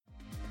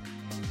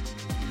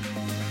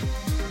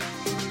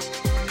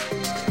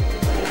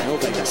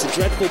It's a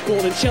dreadful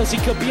ball, and Chelsea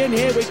could be in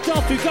here with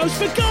Duff, who goes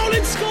for goal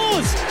and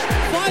scores!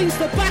 Finds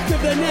the back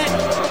of the net.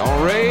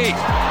 Henry!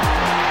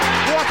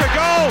 What a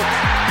goal!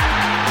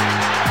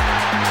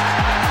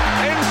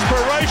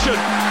 Inspiration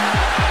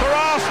for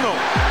Arsenal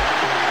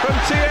from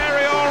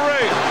Thierry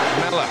Henry.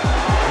 Miller,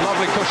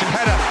 lovely cushion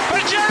header.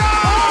 But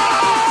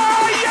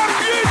Giroud! You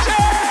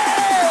beauty!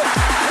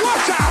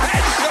 What a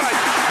head, son!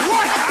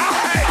 What a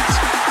head!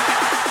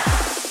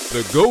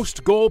 The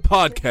Ghost Goal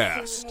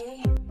Podcast.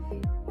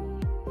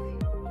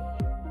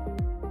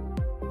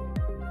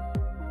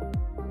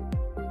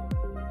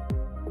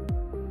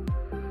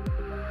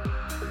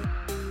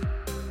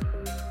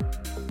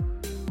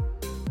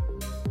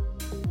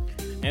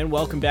 And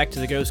welcome back to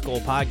the Ghost Goal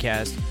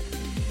Podcast.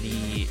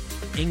 The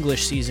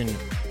English season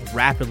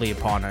rapidly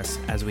upon us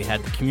as we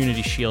had the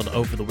Community Shield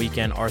over the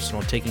weekend.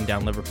 Arsenal taking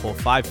down Liverpool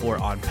 5-4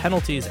 on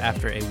penalties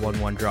after a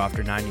 1-1 draw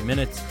after 90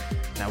 minutes.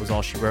 And that was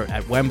all she wrote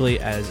at Wembley,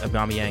 as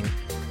Aubameyang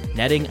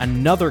netting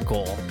another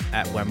goal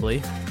at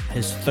Wembley,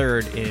 his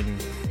third in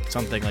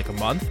something like a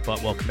month.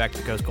 But welcome back to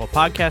the Ghost Goal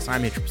Podcast.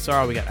 I'm Andrew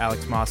Pissarro. We got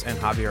Alex Moss and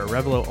Javier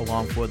Arevalo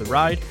along for the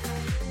ride.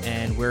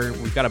 And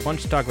we've got a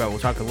bunch to talk about. We'll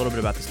talk a little bit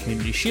about this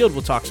Community Shield.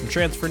 We'll talk some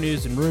transfer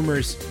news and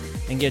rumors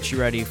and get you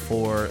ready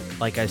for,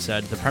 like I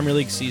said, the Premier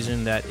League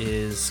season that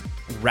is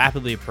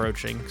rapidly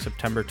approaching.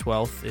 September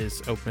 12th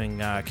is opening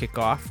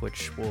kickoff,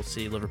 which we'll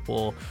see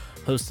Liverpool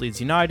host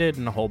Leeds United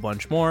and a whole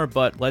bunch more.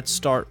 But let's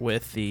start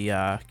with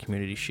the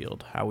Community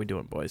Shield. How we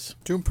doing, boys?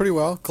 Doing pretty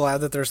well. Glad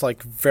that there's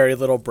like very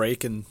little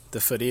break in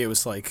the footy. It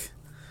was like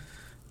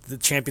the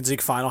Champions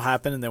League final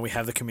happened, and then we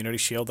have the Community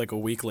Shield like a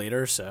week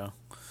later, so...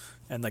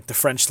 And, like, the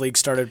French league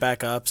started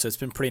back up, so it's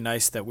been pretty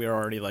nice that we're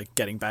already, like,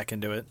 getting back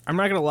into it. I'm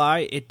not going to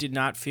lie. It did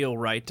not feel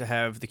right to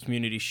have the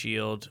Community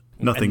Shield.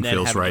 Nothing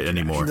feels right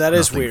anymore. That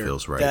is Nothing weird.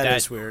 Feels right. That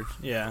is weird,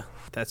 yeah.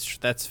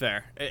 That's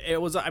fair.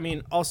 It was, I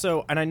mean,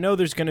 also, and I know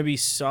there's going to be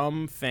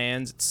some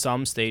fans at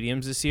some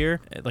stadiums this year.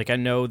 Like, I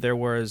know there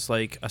was,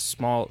 like, a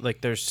small,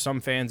 like, there's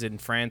some fans in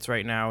France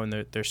right now,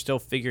 and they're still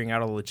figuring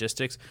out all the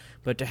logistics.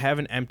 But to have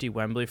an empty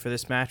Wembley for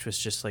this match was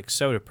just, like,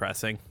 so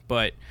depressing.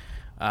 But,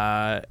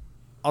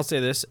 I'll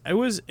say this: it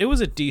was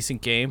a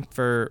decent game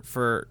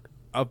for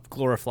a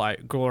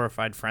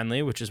glorified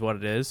friendly, which is what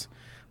it is,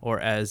 or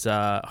as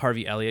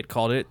Harvey Elliott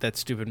called it, that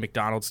stupid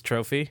McDonald's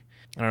trophy.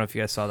 I don't know if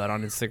you guys saw that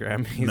on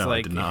Instagram. He's no, like,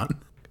 I did not.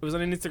 It was on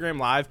Instagram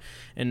Live,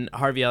 and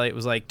Harvey Elliott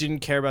was like,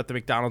 didn't care about the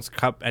McDonald's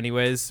Cup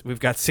anyways. We've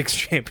got 6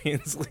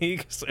 Champions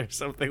Leagues or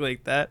something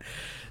like that.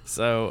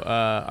 So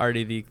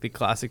already the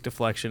classic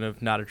deflection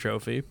of not a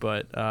trophy,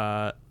 but.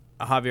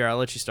 Javier, I'll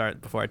let you start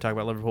before I talk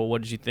about Liverpool.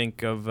 What did you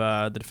think of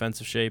the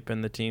defensive shape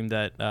and the team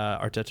that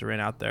Arteta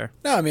ran out there?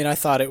 No, I mean, I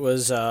thought it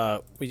was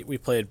we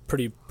played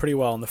pretty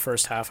well in the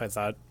first half. I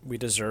thought we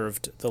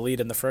deserved the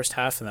lead in the first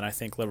half, and then I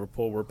think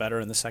Liverpool were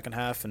better in the second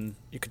half. And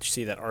you could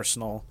see that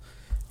Arsenal,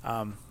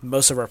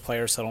 most of our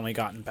players had only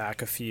gotten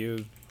back a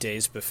few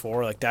days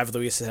before. Like David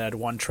Luiz had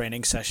one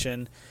training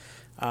session.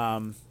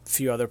 A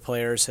few other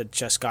players had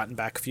just gotten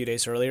back a few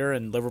days earlier,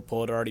 and Liverpool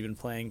had already been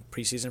playing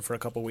preseason for a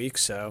couple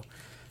weeks, so...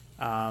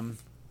 I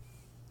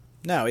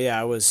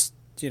was,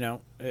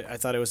 I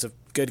thought it was a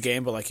good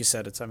game, but like you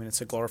said,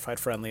 it's a glorified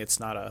friendly. It's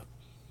not a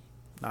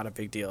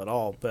big deal at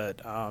all, but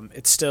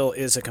it still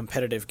is a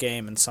competitive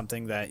game and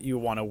something that you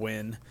want to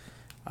win,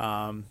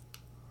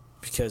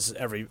 because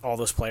all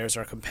those players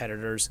are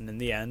competitors, and in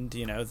the end,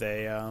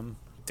 they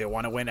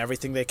want to win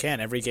everything they can,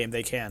 every game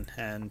they can,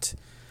 and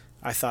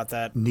I thought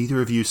that...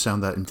 Neither of you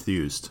sound that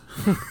enthused.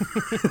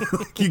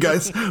 You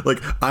guys,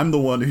 like, I'm the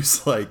one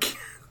who's like...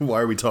 Why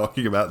are we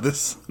talking about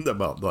this? It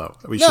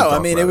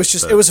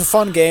was a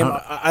fun game.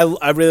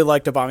 I really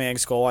liked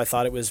Aubameyang's goal. I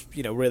thought it was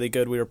really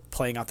good. We were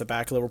playing out the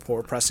back. Liverpool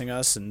were pressing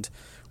us, and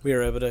we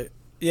were able to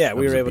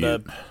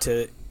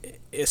to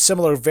a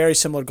very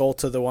similar goal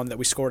to the one that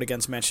we scored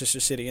against Manchester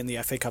City in the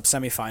FA Cup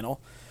semifinal.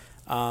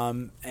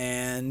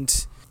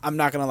 And I'm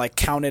not gonna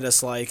count it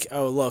as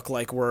oh look,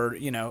 we're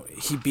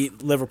he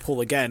beat Liverpool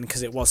again,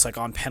 because it was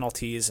on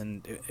penalties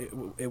and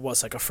it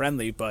was a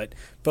friendly, but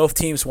both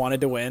teams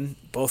wanted to win.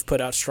 Both put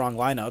out strong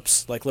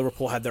lineups.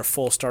 Liverpool had their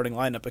full starting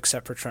lineup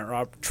except for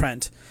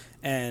Trent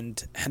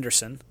and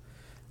Henderson,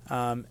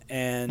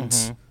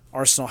 and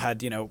Arsenal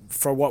had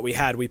for what we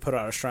had, we put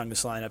out our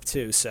strongest lineup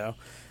too. So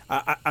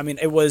I mean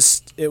it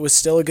was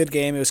still a good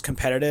game. It was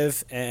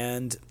competitive,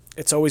 and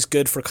it's always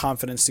good for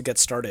confidence to get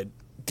the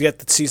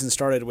season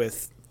started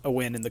with a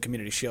win in the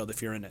Community Shield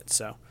if you're in it.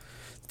 So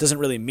it doesn't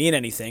really mean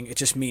anything. It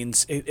just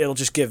means it'll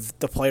just give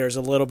the players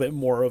a little bit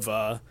more of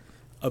a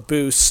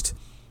boost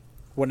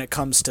when it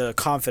comes to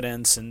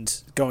confidence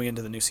and going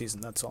into the new season.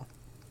 That's all.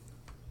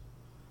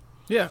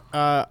 Yeah,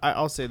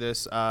 I'll say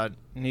this.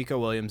 Nico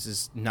Williams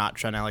is not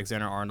Trent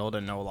Alexander-Arnold.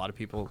 I know a lot of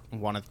people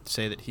want to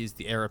say that he's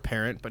the heir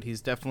apparent, but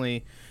he's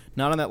definitely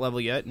not on that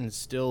level yet and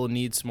still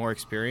needs more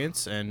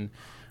experience. And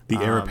the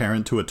heir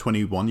apparent to a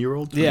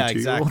 21-year-old? Yeah,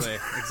 exactly.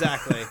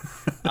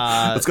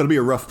 It's going to be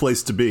a rough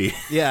place to be.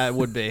 Yeah, it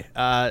would be.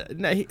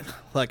 They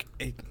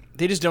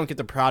just don't get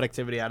the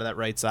productivity out of that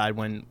right side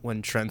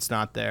when Trent's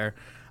not there.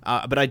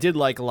 But I did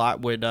like a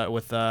lot with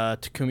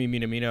Takumi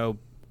Minamino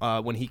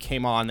when he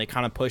came on, they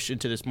kind of pushed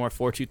into this more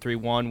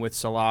 4-2-3-1 with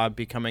Salah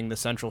becoming the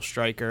central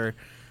striker,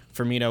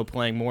 Firmino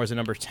playing more as a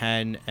number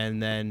 10,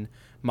 and then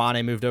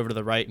Mane moved over to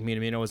the right and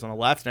Minamino was on the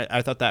left. And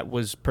I thought that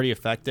was pretty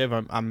effective.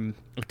 I'm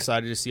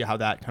excited to see how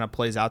that kind of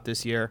plays out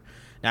this year.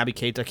 Naby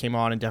Keita came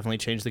on and definitely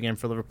changed the game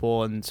for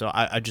Liverpool, and so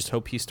I just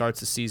hope he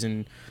starts the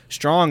season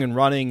strong and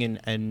running.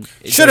 And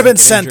should have been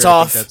sent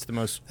off. That's the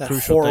most that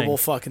crucial horrible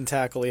thing. Fucking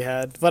tackle he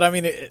had. But I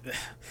mean,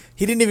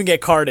 he didn't even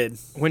get carded.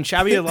 When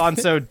Xabi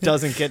Alonso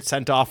doesn't get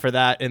sent off for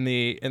that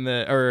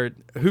or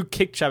who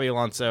kicked Xabi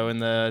Alonso in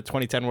the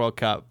 2010 World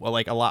Cup? Well,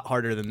 like a lot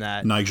harder than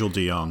that. Nigel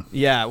de Jong.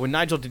 Yeah, when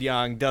Nigel de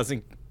Jong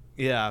doesn't.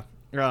 Yeah,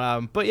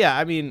 but yeah,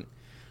 I mean,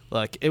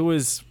 look, it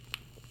was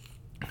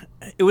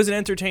an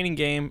entertaining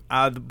game.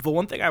 The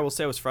one thing I will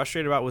say I was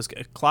frustrated about was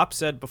Klopp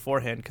said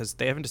beforehand, because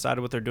they haven't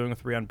decided what they're doing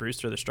with Ryan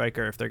Brewster, the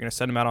striker, if they're going to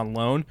send him out on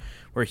loan,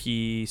 where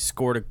he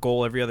scored a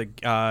goal every other.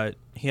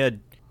 He had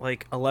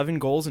like 11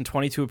 goals in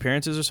 22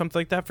 appearances or something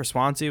like that for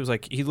Swansea. It was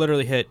like he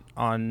literally hit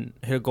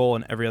a goal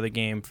in every other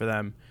game for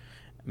them,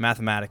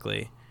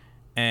 mathematically,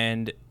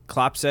 and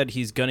Klopp said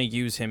he's going to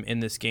use him in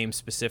this game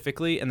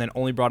specifically, and then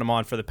only brought him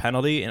on for the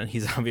penalty, and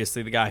he's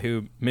obviously the guy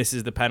who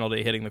misses the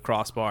penalty hitting the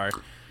crossbar.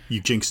 You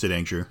jinxed it,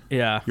 Andrew.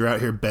 Yeah. You're out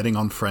here betting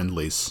on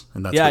friendlies,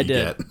 and that's what you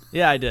get.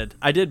 Yeah, I did.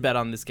 I did bet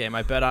on this game.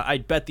 I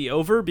bet the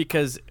over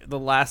because the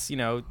last,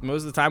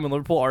 most of the time when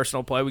Liverpool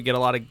Arsenal play, we get a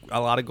lot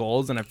of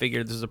goals, and I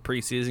figured this is a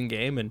preseason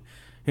game, and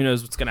who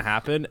knows what's going to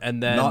happen.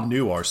 And then not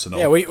new Arsenal.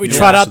 Yeah, we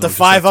tried out the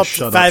five at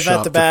the back,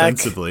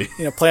 defensively.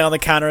 Play on the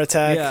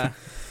counterattack. Yeah.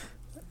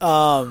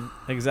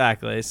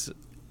 Exactly.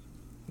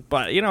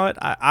 But you know what?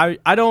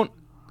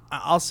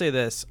 I'll say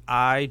this.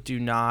 I do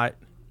not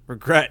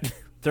regret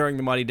throwing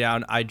the money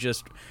down. I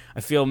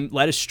feel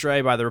led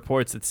astray by the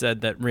reports that said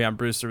that Ryan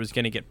Brewster was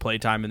going to get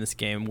playtime in this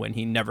game when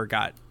he never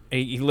got.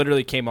 He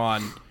literally came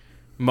on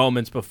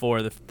moments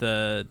before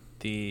the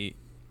shootout.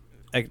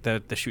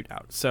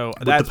 So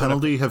would the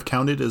penalty have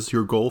counted as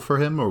your goal for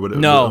him, or would it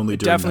no? only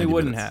It during definitely 90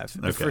 wouldn't minutes?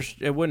 have. Okay.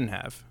 It wouldn't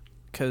have,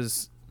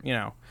 because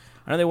I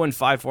know they won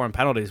 5-4 on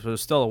penalties, but it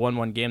was still a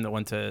 1-1 game that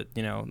went to,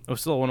 it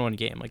was still a 1-1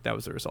 game. Like, that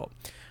was the result.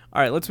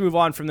 All right, let's move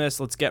on from this.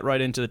 Let's get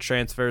right into the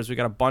transfers. We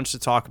got a bunch to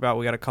talk about.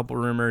 We got a couple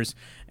rumors,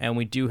 and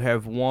we do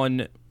have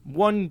one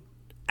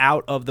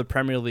out of the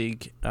Premier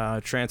League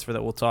transfer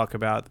that we'll talk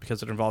about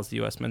because it involves the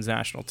U.S. men's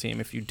national team.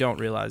 If you don't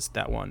realize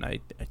that one,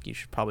 you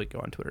should probably go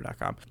on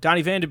twitter.com.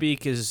 Donny van de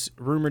Beek is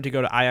rumored to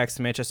go to Ajax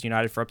to Manchester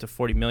United for up to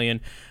 $40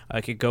 million.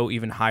 It could go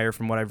even higher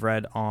from what I've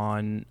read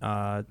on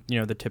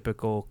the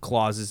typical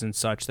clauses and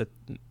such that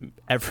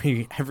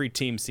every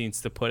team seems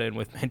to put in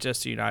with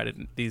Manchester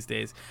United these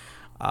days.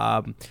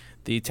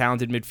 The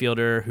talented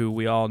midfielder who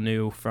we all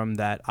knew from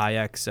that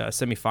Ajax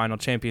semifinal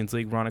Champions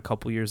League run a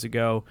couple years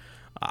ago.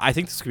 I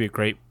think this could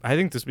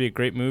be a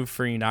great move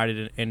for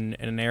United in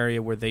an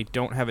area where they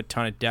don't have a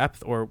ton of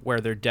depth, or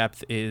where their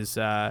depth is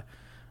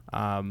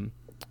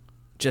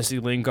Jesse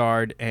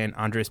Lingard and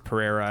Andres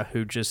Pereira,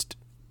 who just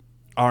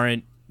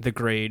aren't the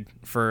grade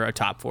for a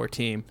top 4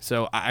 team.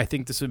 So I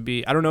think this would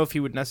be. I don't know if he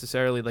would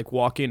necessarily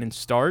walk in and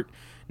start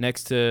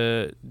next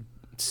to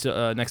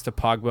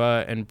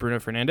Pogba and Bruno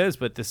Fernandes,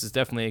 but this is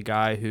definitely a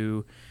guy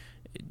who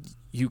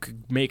you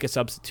could make a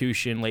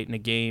substitution late in a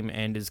game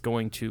and is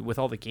going to, with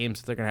all the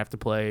games that they're going to have to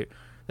play,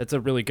 that's a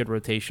really good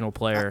rotational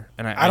player.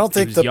 And I don't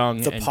think the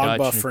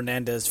Pogba,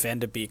 Fernandes, Van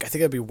de Beek, I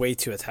think that'd be way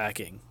too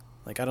attacking.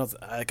 I don't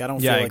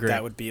feel like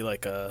that would be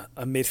like a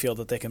midfield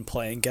that they can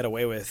play and get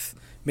away with,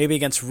 maybe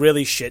against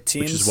really shit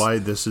teams. Which is why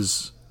this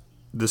is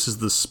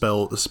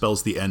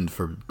spells the end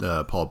for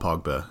Paul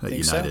Pogba at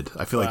United. So?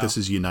 I feel like this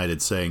is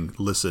United saying,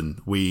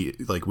 listen, we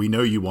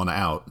know you want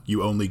out.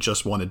 You only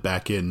just wanted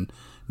back in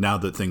now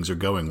that things are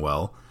going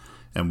well,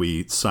 and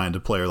we signed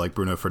a player like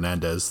Bruno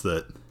Fernandes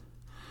that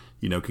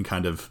can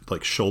kind of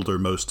shoulder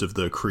most of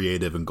the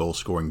creative and goal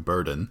scoring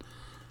burden.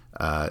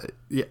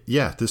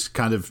 This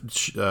kind of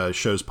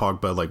shows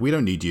Pogba we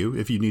don't need you.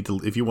 If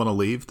you want to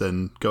leave,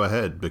 then go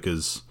ahead,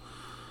 because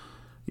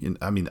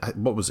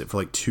what was it,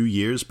 for 2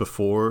 years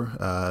before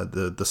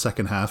the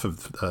second half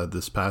of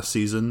this past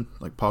season?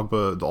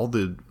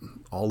 Pogba,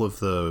 all of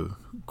the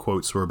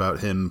quotes were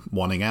about him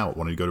wanting out,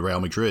 wanting to go to Real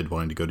Madrid,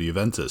 wanting to go to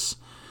Juventus.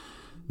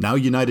 Now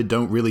United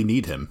don't really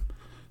need him.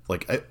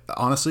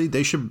 Honestly,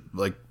 they should.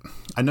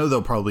 I know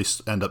they'll probably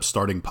end up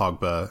starting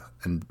Pogba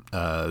and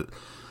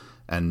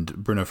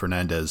Bruno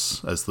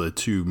Fernandes as the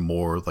two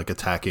more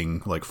attacking,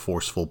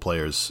 forceful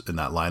players in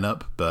that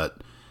lineup,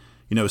 but.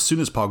 As soon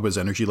as Pogba's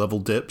energy level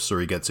dips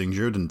or he gets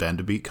injured and Van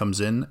de Beek comes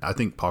in, I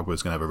think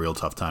Pogba's going to have a real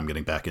tough time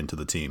getting back into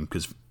the team,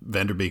 because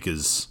Van de Beek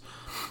is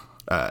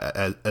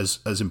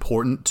as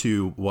important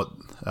to what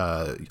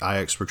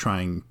Ajax were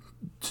trying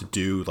to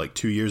do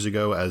 2 years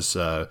ago as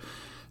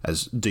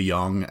De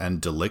Jong and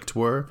De Ligt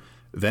were.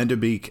 Van de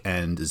Beek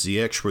and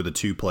Ziyech were the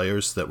two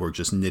players that were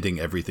just knitting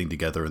everything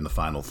together in the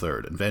final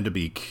third. And Van de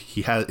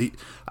Beek, I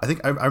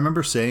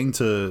remember saying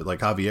to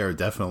Javier,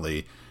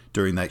 definitely,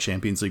 during that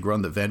Champions League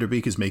run, that Van der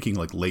Beek is making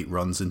late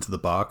runs into the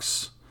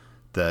box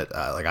that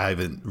I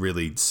haven't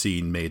really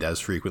seen made as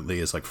frequently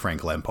as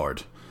Frank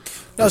Lampard.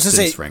 I was going to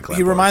say, Frank he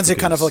Lampard, reminds me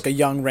kind of because- like a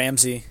young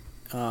Ramsey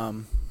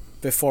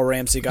before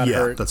Ramsey got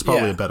hurt. Yeah, that's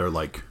probably a better,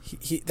 like...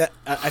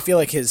 I feel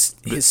like his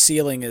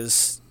ceiling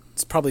is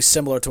probably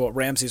similar to what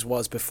Ramsey's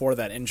was before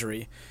that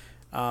injury.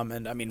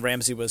 And, I mean,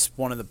 Ramsey was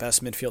one of the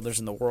best midfielders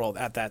in the world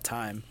at that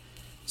time.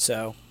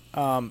 So,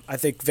 I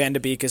think Van de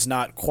Beek is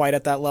not quite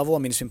at that level. I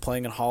mean, he's been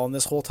playing in Holland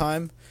this whole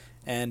time,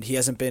 and he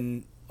hasn't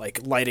been, like,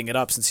 lighting it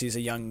up since he's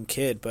a young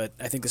kid. But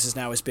I think this is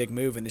now his big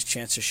move and his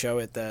chance to show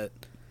it that,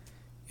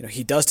 you know,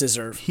 he does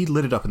deserve. He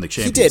lit it up in the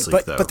He Champions did,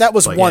 League, though. but that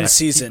was Like, one yeah,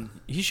 season.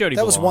 He showed he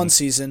That was belonged. one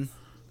season.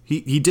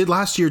 He did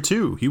last year,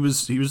 too. He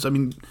was. I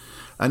mean,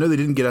 I know they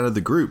didn't get out of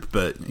the group,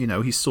 but, you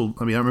know, he's still...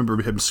 I mean, I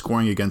remember him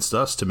scoring against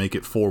us to make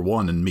it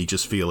 4-1, and me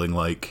just feeling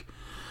like,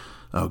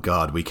 oh,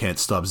 God, we can't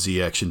stop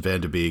Ziyech and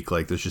Van de Beek.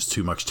 Like, there's just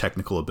too much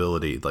technical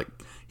ability. Like,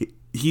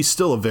 he's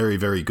still a very,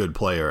 very good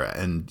player,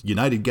 and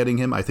United getting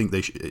him, I think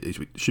it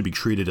should be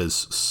treated as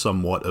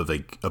somewhat of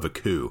a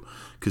coup,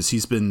 because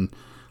he's been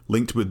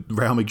linked with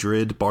Real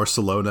Madrid,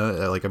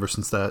 Barcelona, like ever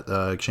since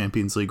that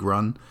Champions League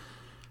run.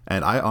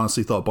 And I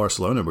honestly thought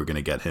Barcelona were going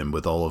to get him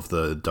with all of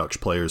the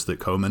Dutch players that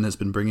Koeman has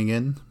been bringing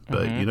in.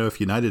 But, you know, if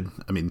United,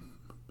 I mean,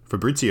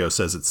 Fabrizio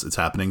says it's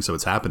happening, so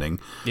it's happening.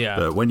 Yeah.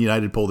 But when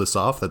United pull this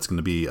off, that's going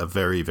to be a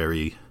very,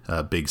 very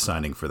big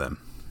signing for them.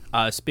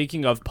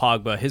 Speaking of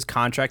Pogba, his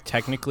contract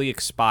technically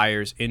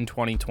expires in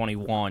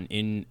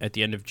 2021 at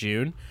the end of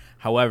June.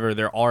 However,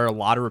 there are a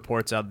lot of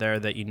reports out there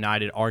that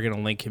United are going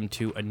to link him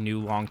to a new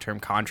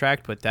long-term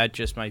contract, but that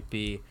just might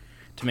be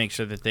to make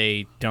sure that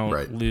they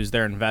don't lose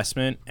their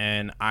investment.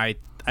 And I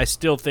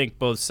still think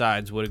both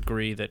sides would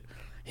agree that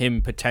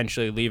him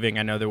potentially leaving,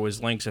 I know there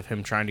was links of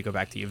him trying to go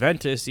back to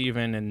Juventus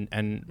even,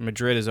 and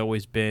Madrid has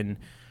always been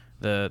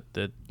the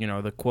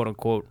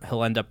quote-unquote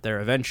he'll end up there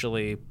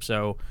eventually.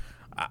 So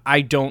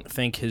I don't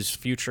think his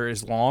future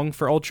is long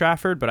for Old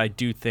Trafford, but I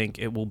do think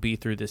it will be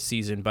through this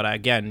season. But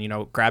again, you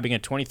know, grabbing a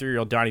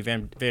 23-year-old Donny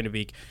Van de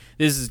Beek,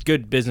 this is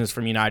good business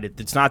from United.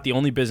 It's not the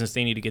only business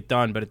they need to get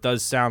done, but it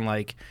does sound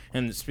like,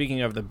 and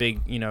speaking of the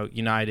big, you know,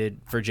 United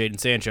for Jadon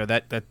Sancho,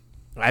 that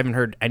I haven't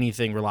heard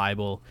anything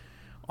reliable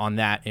on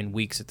that in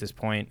weeks at this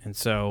point. And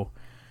so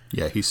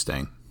Yeah, he's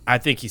staying. I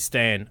think he's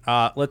staying.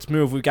 Let's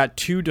move. We've got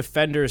two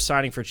defenders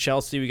signing for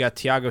Chelsea. We got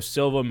Thiago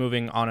Silva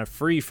moving on a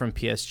free from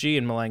PSG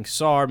and Malang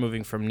Sarr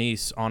moving from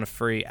Nice on a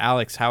free.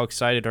 Alex, how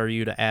excited are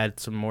you to add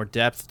some more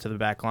depth to the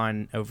back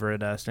line over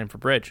at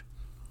Stamford Bridge?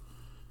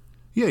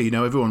 Yeah, you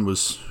know, everyone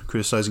was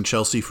criticizing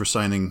Chelsea for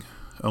signing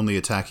only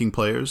attacking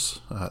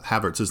players.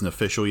 Havertz isn't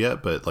official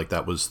yet, but like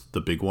that was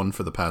the big one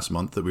for the past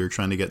month that we were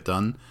trying to get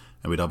done.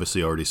 And we'd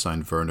obviously already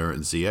signed Werner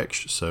and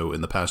Ziyech. So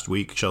in the past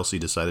week, Chelsea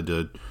decided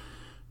to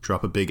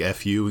drop a big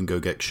FU and go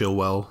get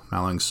Chilwell,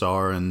 Malang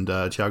Sarr, and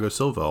Thiago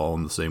Silva all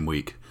in the same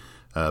week,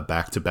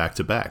 back to back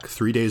to back.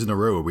 3 days in a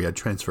row where we had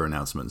transfer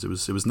announcements. It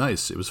was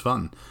nice. It was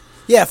fun.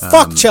 Yeah,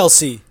 fuck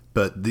Chelsea.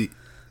 But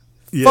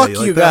Fuck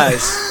you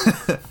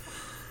guys.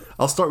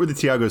 I'll start with the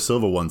Thiago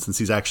Silva one since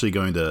he's actually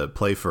going to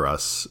play for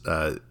us.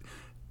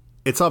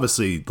 It's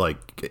obviously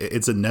like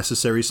it's a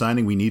necessary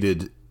signing. We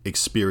needed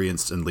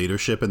experience and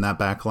leadership in that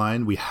back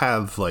line. We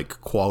have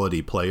like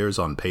quality players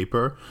on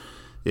paper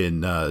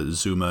in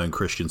Zuma and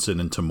Christensen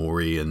and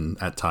Tomori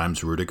and at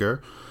times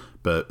Rudiger.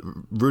 But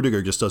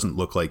Rudiger just doesn't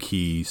look like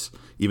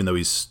even though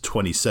he's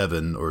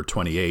 27 or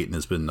 28 and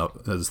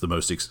has the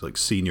most like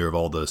senior of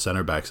all the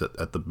center backs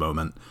at the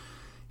moment,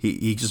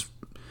 he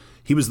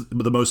was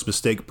the most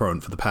mistake prone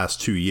for the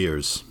past 2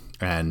 years,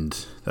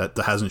 and that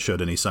hasn't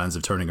showed any signs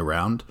of turning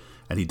around.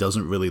 And he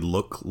doesn't really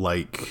look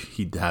like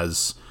he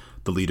has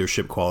the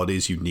leadership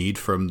qualities you need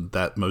from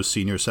that most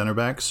senior center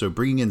back. So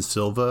bringing in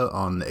Silva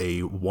on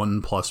a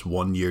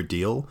 1+1 year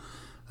deal,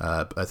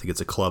 I think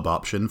it's a club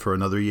option for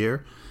another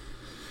year.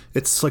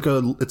 It's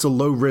a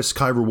low risk,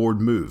 high reward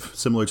move,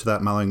 similar to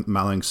that Malang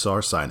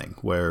Sarr signing,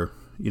 where,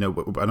 you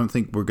know, I don't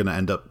think we're going to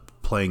end up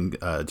playing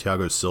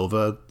Thiago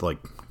Silva like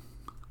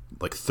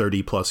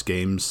 30 plus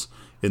games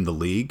in the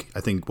league.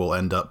 I think we'll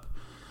end up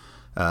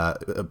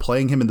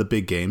playing him in the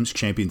big games,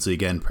 Champions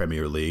League and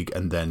Premier League,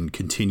 and then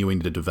continuing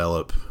to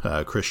develop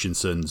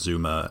Christensen,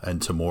 Zuma,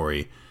 and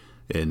Tomori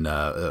in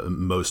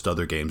most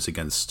other games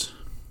against,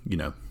 you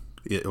know,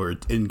 or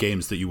in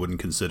games that you wouldn't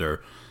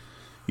consider,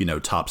 you know,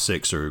 top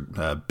six or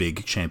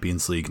big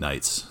Champions League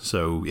nights.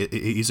 So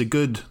he's a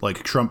good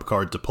like trump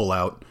card to pull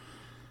out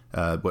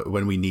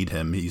when we need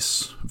him.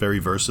 He's very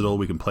versatile.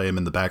 We can play him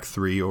in the back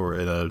three or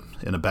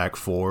in a back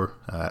four.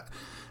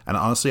 And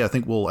honestly, I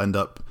think we'll end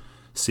up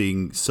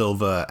seeing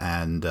Silva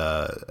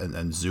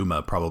and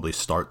Zuma probably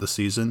start the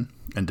season.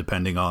 And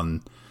depending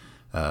on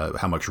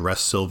how much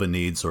rest Silva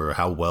needs or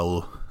how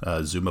well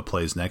Zuma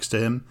plays next to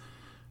him,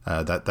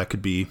 that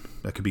could be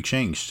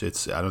changed.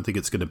 I don't think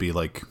it's going to be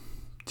like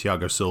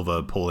Thiago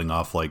Silva pulling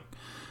off like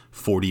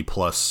 40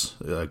 plus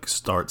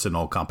starts in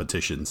all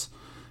competitions.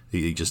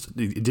 He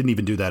didn't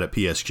even do that at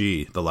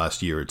PSG the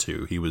last year or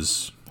two. He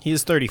is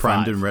 35,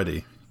 primed and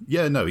ready.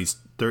 Yeah, no, he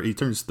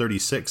turns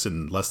 36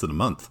 in less than a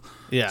month.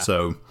 Yeah.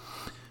 So,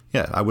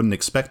 yeah, I wouldn't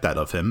expect that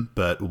of him.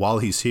 But while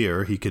he's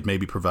here, he could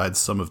maybe provide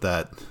some of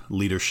that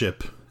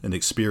leadership and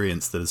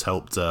experience that has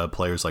helped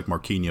players like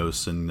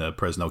Marquinhos and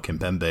Presnel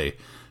Kimpembe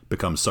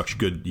become such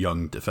good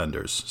young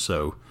defenders.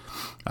 So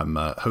I'm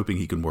hoping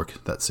he can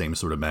work that same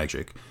sort of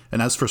magic.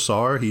 And as for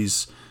Sarr,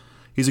 he's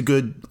a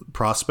good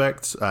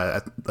prospect.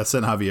 I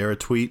sent Javier a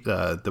tweet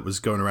that was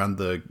going around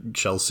the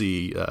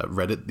Chelsea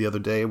Reddit the other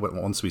day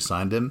once we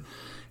signed him.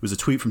 It was a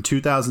tweet from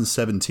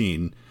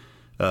 2017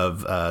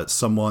 of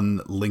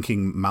someone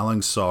linking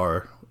Malang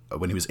Sarr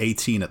when he was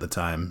 18 at the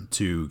time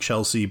to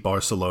Chelsea,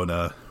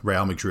 Barcelona,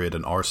 Real Madrid,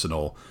 and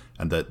Arsenal,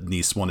 and that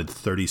Nice wanted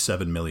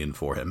 37 million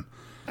for him.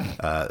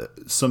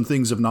 Some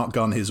things have not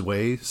gone his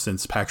way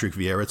since Patrick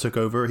Vieira took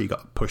over. He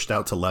got pushed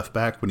out to left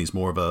back when he's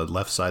more of a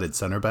left-sided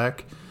center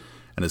back,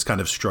 and has kind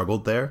of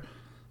struggled there.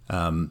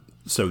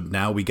 So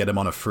now we get him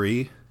on a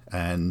free,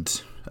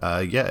 and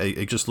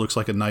it just looks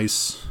like a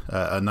nice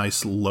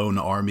loan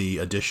army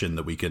addition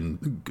that we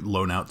can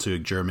loan out to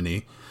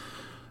Germany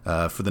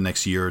for the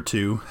next year or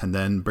two, and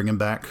then bring him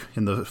back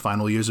in the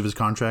final years of his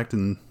contract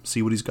and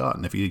see what he's got.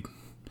 And if he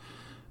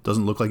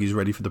doesn't look like he's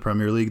ready for the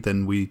Premier League,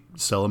 then we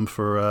sell him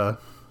for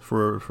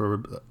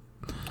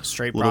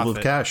straight a little profit. bit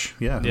of cash.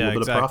 Yeah, a little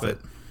bit of profit.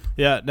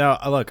 Yeah, no,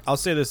 look, I'll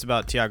say this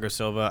about Thiago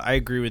Silva. I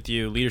agree with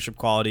you. Leadership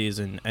qualities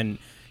and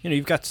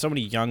you've got so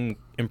many young,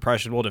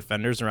 impressionable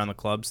defenders around the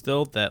club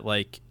still that,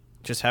 like,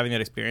 just having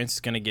that experience is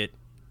going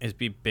to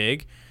be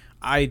big.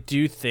 I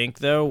do think,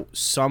 though,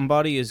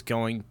 someone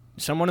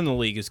in the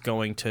league is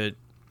going to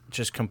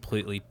just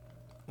completely,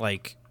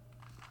 like,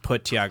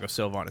 put Thiago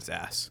Silva on his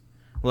ass.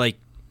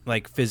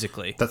 Like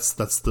physically. That's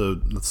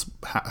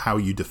how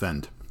you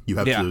defend. You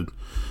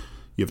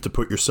have to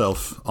put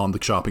yourself on the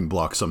chopping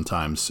block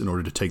sometimes in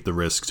order to take the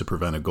risk to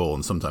prevent a goal,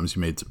 and sometimes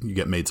you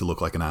get made to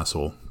look like an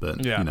asshole.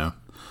 But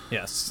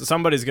yes,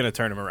 somebody's going to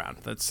turn him around.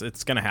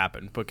 It's going to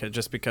happen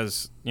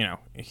because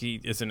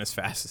he isn't as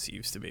fast as he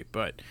used to be.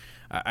 But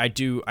I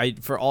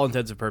for all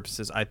intents and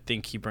purposes, I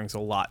think he brings a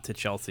lot to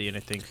Chelsea, and I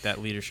think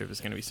that leadership is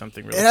going to be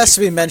something really. It has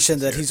to be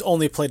mentioned that he's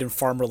only played in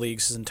farmer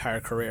leagues his entire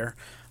career.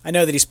 I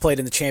know that he's played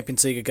in the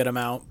Champions League a good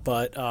amount,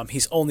 but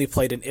he's only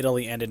played in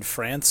Italy and in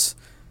France.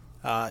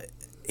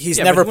 He's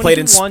never played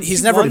in Spain.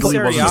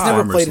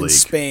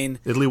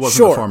 Italy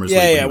wasn't a farmers league.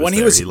 Yeah. When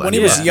he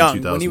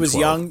was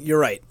young, you're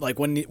right. Like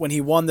when he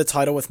won the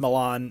title with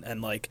Milan,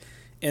 and like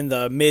in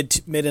the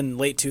mid and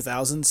late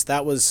 2000s,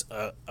 that was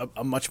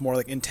a much more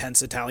like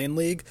intense Italian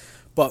league.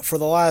 But for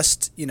the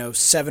last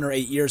 7 or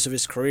 8 years of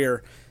his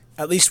career,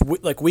 at least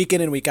like week in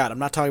and week out. I'm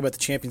not talking about the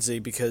Champions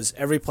League because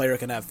every player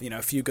can have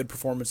a few good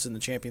performances in the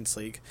Champions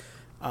League,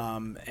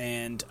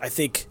 and I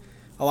think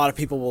a lot of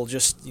people will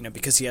just,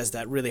 because he has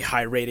that really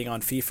high rating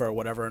on FIFA or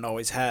whatever and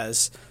always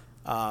has,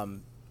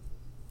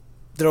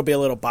 there'll be a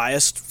little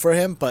biased for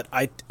him. But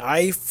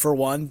I for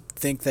one,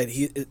 think that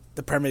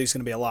the Premier League is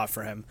going to be a lot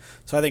for him.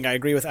 So I think I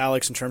agree with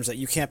Alex in terms that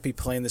you can't be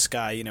playing this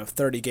guy,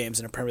 30 games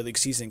in a Premier League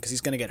season because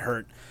he's going to get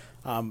hurt.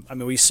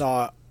 We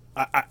saw,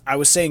 I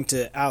was saying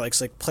to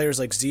Alex, like players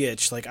like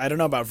Ziyech, like I don't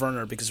know about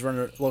Werner because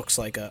Werner looks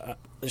like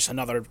just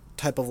another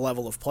type of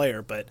level of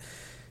player, but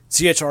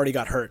Ziyech already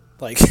got hurt,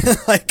 like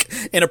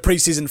in a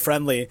preseason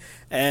friendly,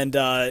 and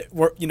it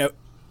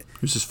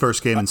was his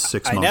first game in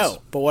 6 months. I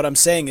know, but what I'm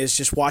saying is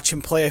just watch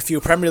him play a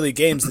few Premier League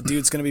games. The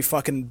dude's gonna be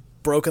fucking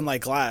broken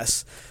like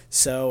glass.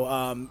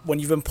 So when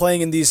you've been playing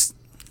in these,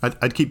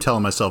 I'd keep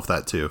telling myself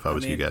that too if I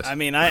was you guys. I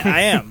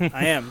am.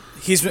 I'm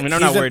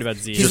not worried about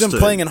Ziyech. He's been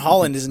playing in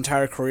Holland his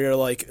entire career.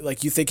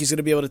 Like you think he's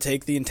gonna be able to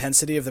take the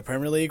intensity of the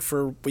Premier League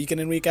for week in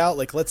and week out?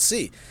 Like let's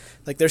see.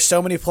 Like there's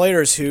so many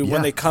players who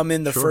when they come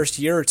in the first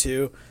year or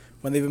two,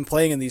 when they've been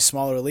playing in these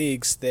smaller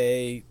leagues,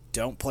 they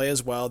don't play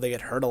as well. They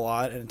get hurt a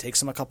lot, and it takes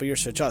them a couple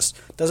years to adjust.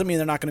 Doesn't mean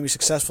they're not going to be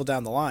successful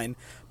down the line.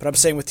 But I'm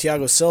saying with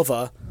Thiago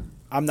Silva,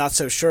 I'm not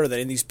so sure that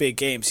in these big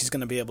games he's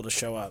going to be able to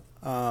show up.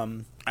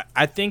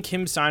 I think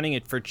him signing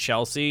it for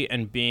Chelsea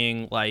and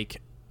being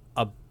like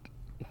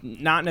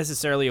not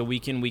necessarily a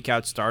week in, week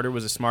out starter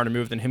was a smarter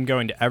move than him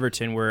going to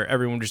Everton, where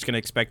everyone was just going to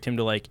expect him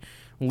to like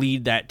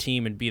lead that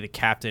team and be the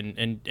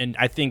captain. And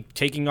I think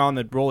taking on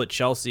the role at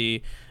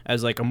Chelsea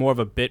as like a more of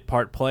a bit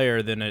part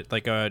player than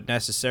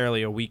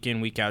necessarily a week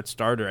in, week out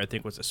starter, I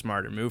think was a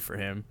smarter move for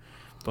him.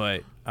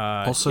 But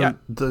also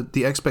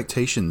the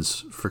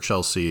expectations for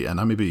Chelsea, and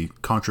I may be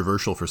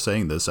controversial for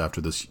saying this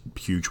after this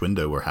huge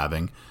window we're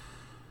having,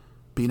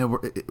 but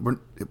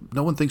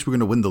no one thinks we're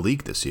going to win the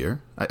league this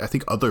year. I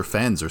think other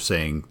fans are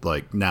saying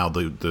like now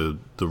the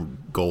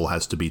goal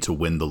has to be to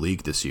win the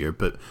league this year,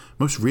 but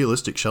most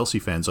realistic Chelsea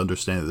fans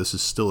understand that this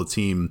is still a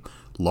team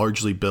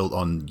largely built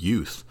on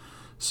youth.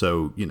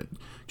 So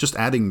just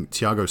adding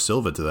Thiago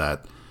Silva to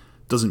that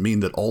doesn't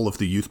mean that all of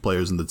the youth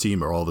players in the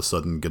team are all of a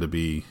sudden going to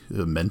be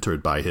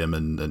mentored by him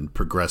and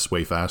progress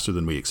way faster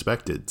than we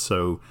expected.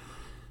 So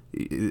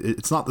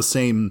it's not the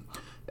same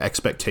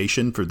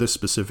expectation for this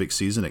specific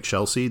season at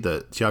Chelsea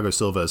that Thiago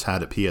Silva has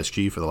had at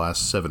PSG for the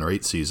last 7 or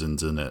 8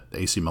 seasons and at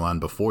AC Milan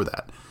before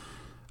that.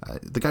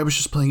 The guy was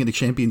just playing in a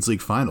Champions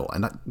League final,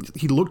 and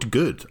he looked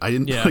good.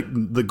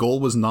 The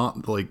goal was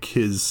not like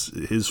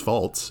his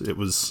fault. It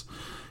was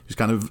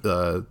kind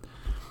of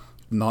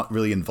not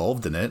really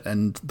involved in it.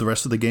 And the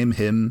rest of the game,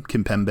 him,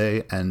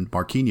 Kimpembe, and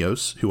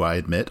Marquinhos, who I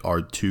admit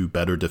are two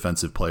better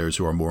defensive players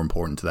who are more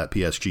important to that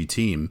PSG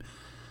team,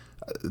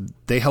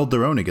 they held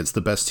their own against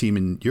the best team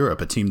in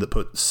Europe, a team that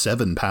put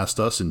 7 past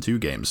us in 2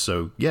 games.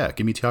 So, yeah,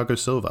 give me Thiago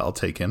Silva. I'll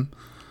take him.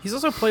 He's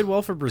also played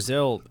well for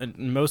Brazil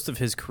in most of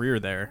his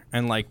career there,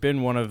 and like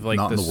been one of like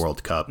not in the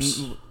World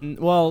Cups.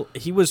 Well,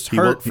 he was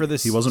hurt for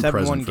this. He wasn't 7-1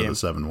 present for game. the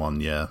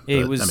 7-1. Yeah,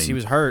 he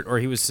was hurt or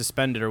he was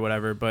suspended or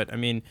whatever. But I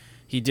mean,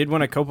 he did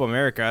win a Copa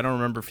America. I don't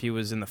remember if he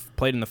was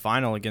played in the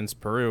final against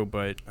Peru,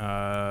 but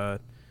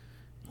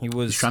he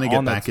was. He's trying to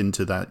get back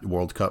into that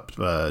World Cup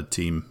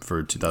team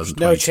for 2022.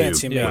 No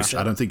chance he which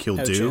I don't think he'll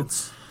do.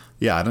 Chance.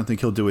 Yeah, I don't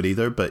think he'll do it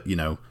either. But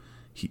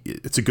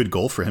it's a good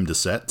goal for him to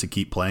set to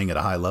keep playing at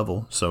a high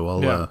level.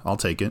 So I'll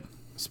take it.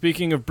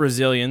 Speaking of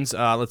Brazilians,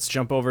 let's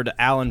jump over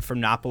to Alan from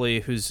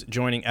Napoli, who's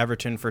joining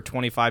Everton for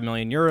 25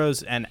 million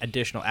euros and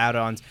additional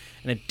add-ons.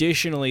 And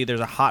additionally, there's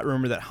a hot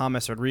rumor that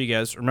James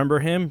Rodriguez, remember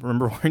him?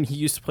 Remember when he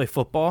used to play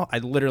football? I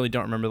literally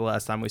don't remember the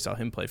last time we saw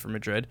him play for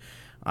Madrid.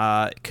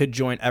 Could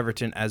join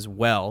Everton as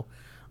well.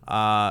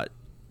 What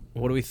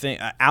do we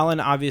think? Alan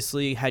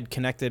obviously had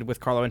connected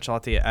with Carlo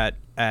Ancelotti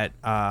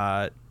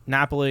at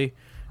Napoli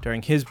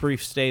during his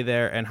brief stay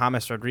there, and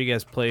James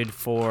Rodriguez played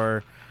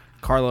for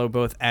Carlo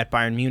both at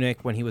Bayern Munich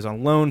when he was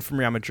on loan from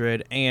Real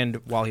Madrid and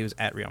while he was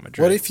at Real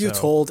Madrid. What if you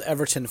told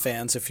Everton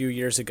fans a few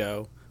years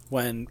ago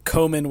when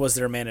Koeman was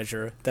their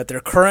manager that their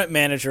current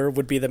manager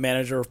would be the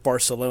manager of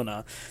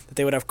Barcelona, that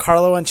they would have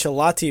Carlo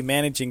Ancelotti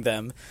managing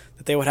them,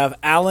 that they would have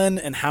Alan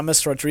and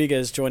James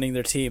Rodriguez joining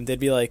their team? They'd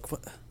be like,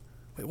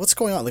 wait, what's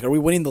going on? Like, are we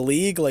winning the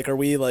league? Like, are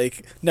we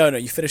like, no,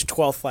 you finished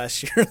 12th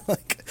last year.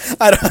 Like,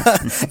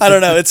 I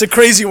don't know. It's a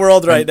crazy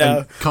world right now.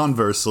 And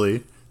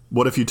conversely,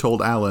 what if you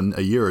told Alan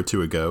a year or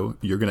two ago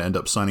you're going to end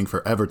up signing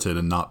for Everton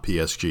and not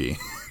PSG?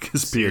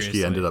 Because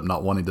PSG ended up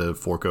not wanting to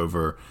fork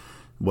over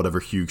whatever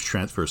huge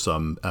transfer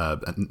sum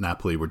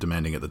Napoli were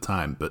demanding at the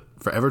time. But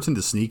for Everton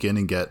to sneak in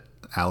and get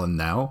Alan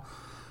now,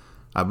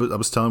 I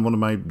was telling one of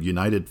my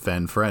United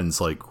fan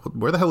friends, like,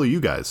 where the hell are you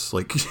guys?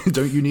 Like,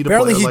 don't you need a player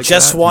like that? Apparently he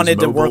just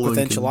wanted to work with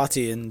and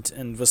Ancelotti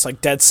and was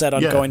like dead set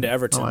on going to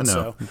Everton. Oh, I know.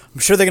 So I'm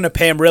sure they're going to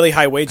pay him really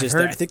high wages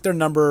there. I think they're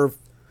number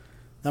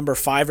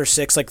 5 or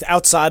 6. Like,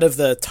 outside of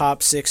the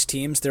top 6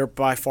 teams, they're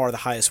by far the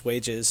highest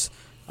wages,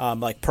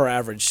 like per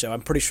average. So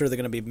I'm pretty sure they're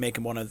going to be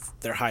making one of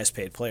their highest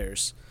paid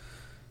players.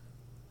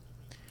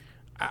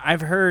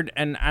 I've heard,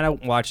 and I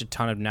don't watch a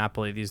ton of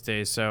Napoli these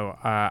days, so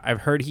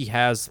I've heard he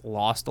has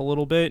lost a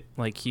little bit.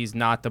 Like, he's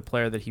not the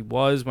player that he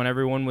was when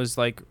everyone was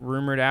like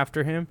rumored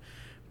after him.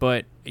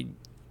 But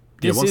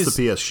once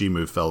the PSG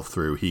move fell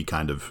through, he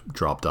kind of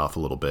dropped off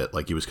a little bit.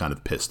 Like, he was kind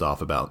of pissed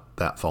off about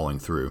that falling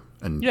through,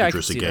 and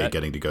Idrissa Gueye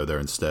getting to go there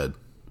instead.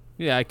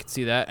 Yeah, I could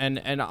see that.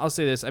 And I'll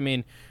say this. I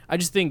mean, I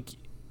just think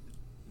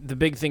the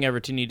big thing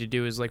Everton need to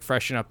do is like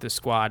freshen up this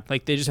squad.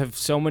 Like, they just have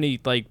so many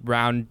like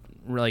round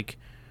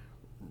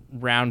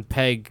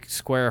peg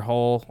square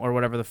hole or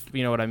whatever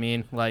you know what I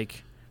mean,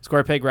 like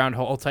square peg round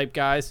hole type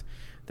guys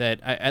that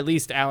at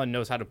least Alan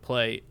knows how to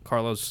play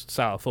Carlo's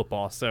style of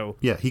football. So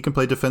yeah, he can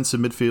play defensive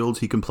midfield.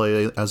 He can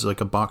play as like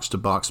a box to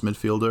box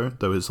midfielder,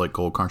 though his like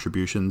goal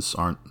contributions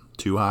aren't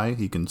too high.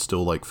 He can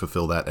still like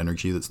fulfill that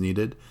energy that's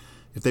needed.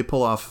 If they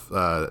pull off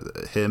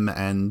him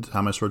and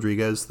James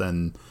Rodriguez,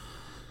 then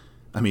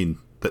I mean,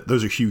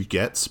 those are huge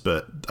gets,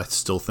 but I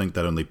still think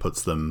that only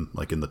puts them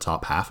like in the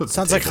top half of the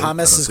table. Sounds like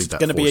James is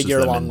going to be a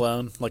year-long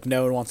loan. Like,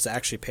 no one wants to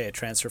actually pay a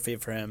transfer fee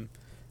for him.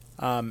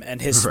 And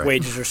his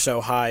wages are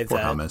so high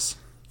that James.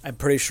 I'm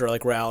pretty sure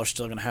like Real are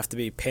still going to have to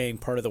be paying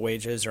part of the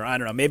wages, or I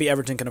don't know, maybe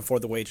Everton can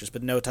afford the wages,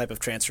 but no type of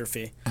transfer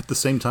fee. At the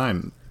same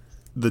time,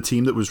 the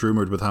team that was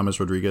rumored with James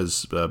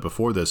Rodriguez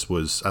before this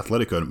was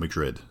Atletico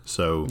Madrid.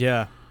 So,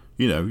 yeah,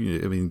 I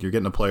mean, you're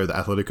getting a player that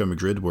Atletico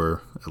Madrid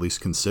were at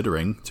least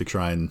considering to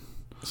try and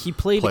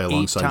play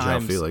alongside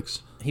João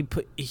Felix.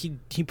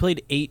 He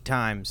played 8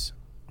 times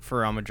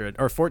for Real Madrid,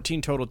 or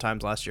 14 total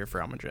times last year for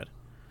Real Madrid,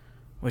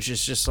 which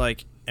is just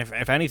like,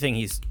 if anything,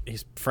 he's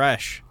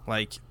fresh.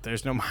 Like,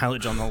 there's no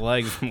mileage on the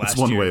leg from last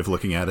year. That's one way of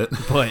looking at it.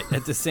 But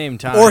at the same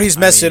time, or he's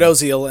Mesut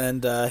Ozil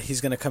and he's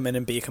going to come in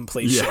and be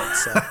complete shit.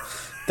 So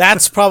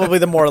that's probably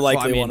the more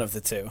likely one of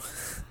the two.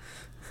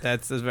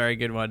 That's a very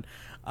good one.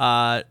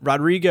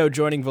 Rodrigo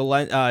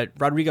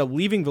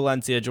leaving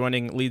Valencia,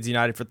 joining Leeds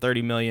United for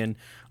 30 million.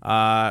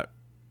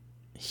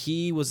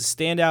 He was a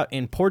standout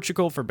in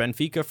Portugal for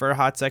Benfica for a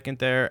hot second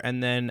there,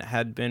 and then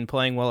had been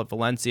playing well at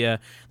Valencia.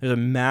 There's a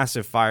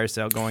massive fire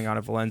sale going on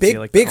at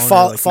Valencia. Big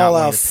fallout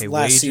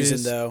last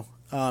season, though.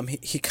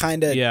 He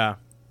kind of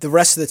the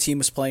rest of the team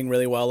was playing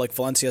really well. Like,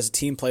 Valencia as a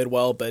team played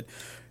well, but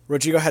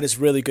Rodrigo had his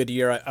really good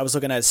year. I was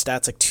looking at his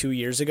stats like 2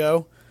 years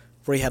ago,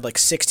 where he had like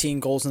 16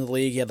 goals in the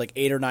league. He had like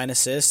 8 or 9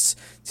 assists.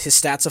 His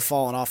stats have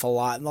fallen off a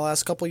lot in the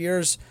last couple of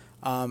years.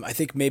 I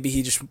think maybe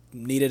he just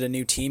needed a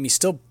new team. He's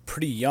still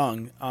pretty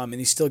young, and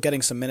he's still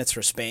getting some minutes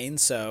for Spain.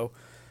 So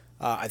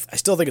I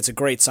still think it's a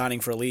great signing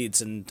for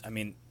Leeds. And I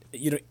mean,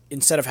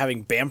 instead of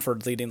having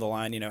Bamford leading the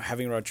line,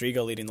 having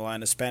Rodrigo leading the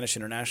line as Spanish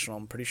international,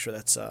 I'm pretty sure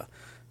it's a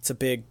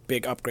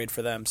big upgrade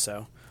for them.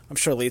 So I'm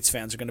sure Leeds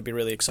fans are going to be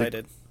really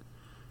excited.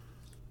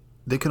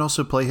 They can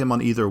also play him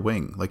on either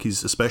wing. Like,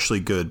 he's especially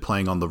good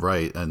playing on the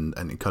right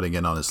and cutting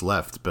in on his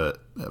left.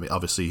 But I mean,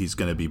 obviously he's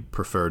going to be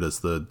preferred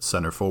as the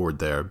center forward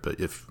there. But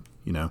if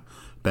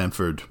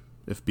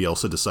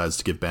Bielsa decides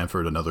to give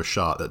Bamford another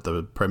shot at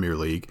the Premier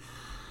League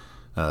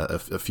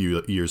a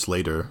few years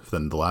later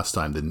than the last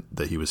time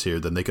that he was here,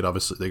 then they could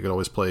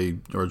always play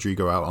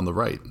Rodrigo out on the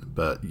right.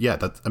 But yeah,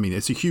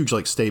 it's a huge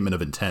statement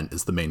of intent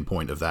is the main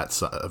point of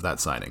that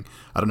signing.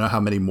 I don't know how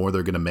many more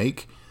they're going to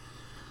make.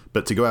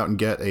 But to go out and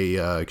get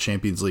a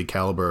Champions League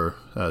caliber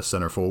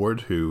center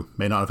forward who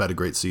may not have had a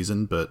great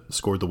season but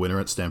scored the winner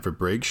at Stamford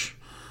Bridge,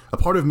 a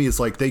part of me is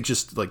like, they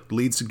just,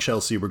 Leeds and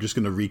Chelsea, we're just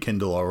going to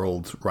rekindle our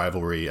old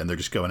rivalry, and they're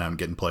just going out and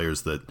getting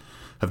players that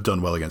have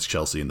done well against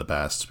Chelsea in the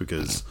past,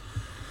 because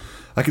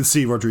I can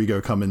see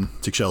Rodrigo coming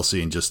to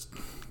Chelsea and just,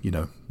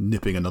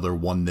 nipping another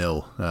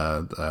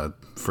 1-0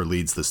 for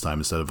Leeds this time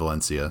instead of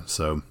Valencia.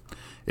 So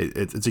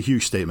it's a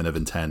huge statement of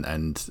intent,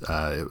 and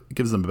it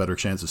gives them a better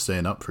chance of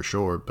staying up for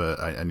sure. But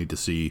I need to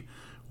see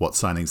what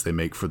signings they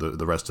make for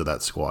the rest of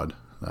that squad.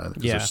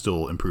 Because there's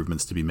still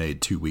improvements to be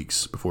made 2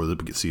 weeks before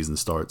the season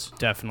starts.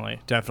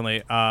 Definitely.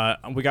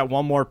 We got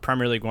one more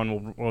Premier League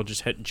one. We'll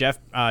just hit Jeff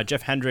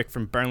Hendrick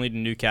from Burnley to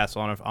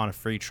Newcastle on a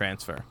free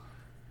transfer.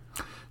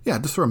 Yeah,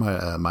 just throw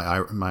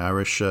my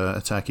Irish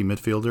attacking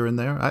midfielder in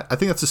there. I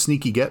think that's a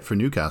sneaky get for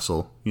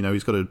Newcastle.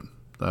 He's got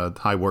a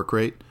high work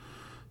rate.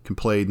 Can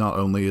play not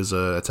only as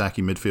an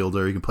attacking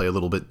midfielder, he can play a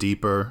little bit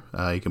deeper.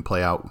 He can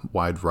play out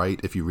wide right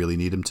if you really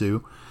need him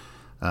to.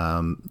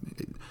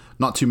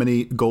 Not too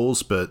many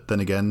goals, but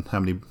then again, how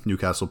many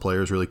Newcastle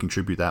players really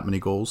contribute that many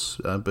goals?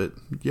 But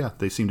yeah,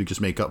 they seem to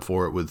just make up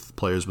for it with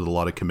players with a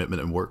lot of commitment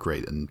and work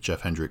rate, and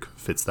Jeff Hendrick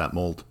fits that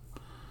mold.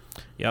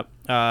 Yep.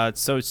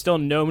 So still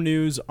no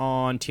news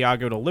on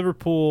Thiago to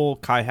Liverpool,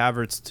 Kai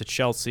Havertz to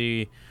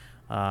Chelsea.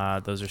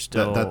 Those are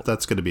still...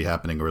 That's going to be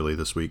happening early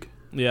this week.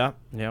 Yeah.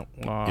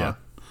 Yeah.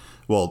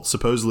 Well,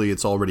 supposedly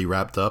it's already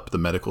wrapped up. The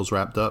medical's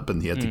wrapped up,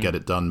 and he had to get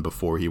it done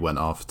before he went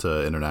off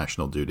to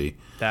international duty.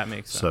 That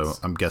makes sense. So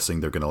I'm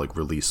guessing they're going to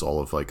release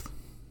all of or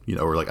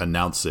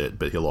announce it,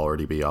 but he'll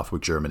already be off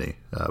with Germany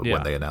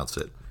when they announce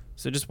it.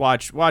 So just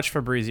watch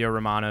Fabrizio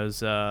Romano's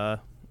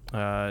Twitter.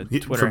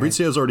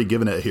 Fabrizio's already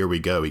given it a here we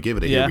go. He gave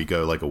it a here we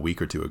go a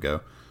week or two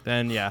ago.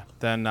 Then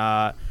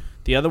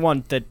the other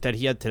one that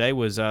he had today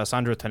was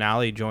Sandro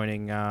Tonali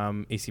joining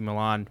AC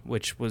Milan,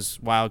 which was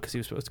wild because he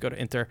was supposed to go to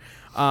Inter.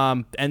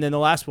 And then the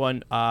last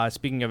one,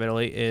 speaking of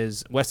Italy,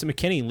 is Weston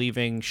McKennie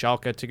leaving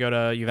Schalke to go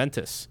to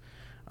Juventus.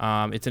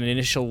 It's an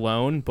initial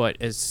loan, but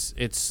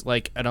it's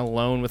like a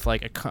loan with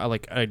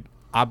a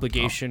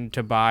obligation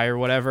to buy or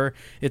whatever.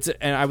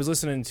 And I was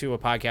listening to a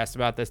podcast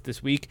about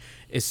this week.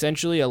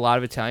 Essentially, a lot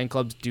of Italian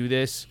clubs do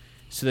this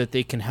so that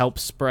they can help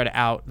spread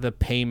out the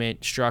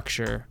payment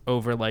structure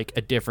over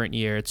a different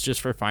year. It's just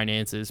for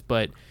finances,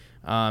 but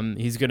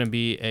he's going to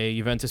be a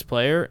Juventus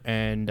player,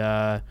 and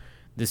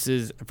this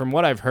is, from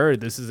what I've heard,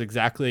 this is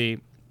exactly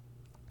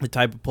the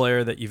type of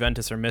player that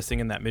Juventus are missing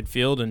in that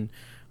midfield, and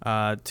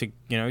he's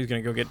going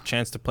to go get a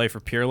chance to play for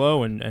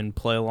Pirlo and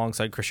play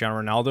alongside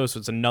Cristiano Ronaldo, so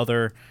it's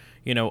another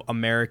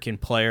American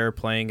player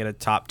playing at a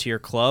top tier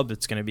club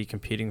that's going to be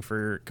competing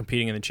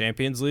in the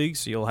Champions League.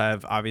 So you'll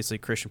have obviously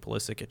Christian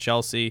Pulisic at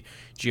Chelsea,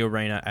 Gio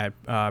Reyna at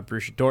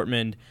Borussia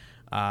Dortmund,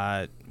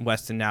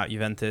 Weston now at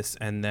Juventus,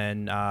 and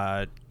then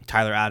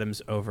Tyler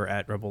Adams over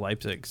at Red Bull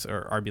Leipzig,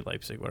 or RB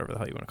Leipzig, whatever the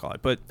hell you want to call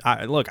it. But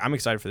look, I'm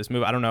excited for this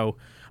move. I don't know.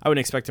 I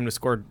wouldn't expect him to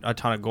score a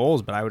ton of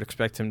goals, but I would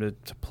expect him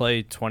to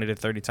play 20 to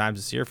 30 times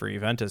this year for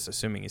Juventus,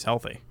 assuming he's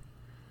healthy.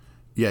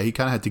 Yeah, he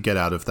kind of had to get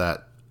out of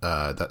that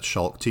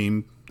Schalke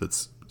team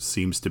that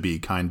seems to be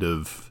kind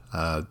of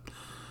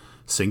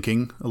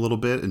sinking a little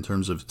bit in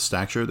terms of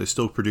stature. They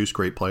still produce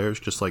great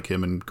players, just like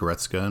him and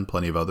Goretzka and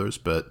plenty of others,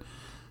 but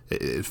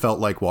it felt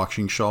like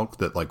watching Schalke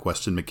that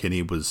Weston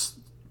McKennie was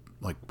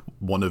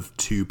one of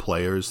two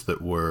players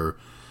that were,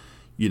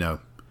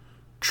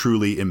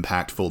 truly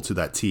impactful to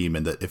that team,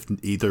 and that if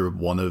either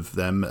one of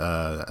them,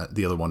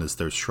 the other one is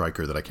their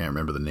striker that I can't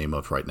remember the name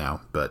of right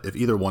now, but if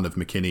either one of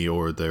McKennie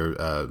or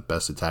their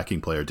best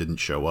attacking player didn't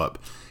show up,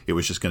 it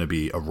was just going to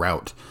be a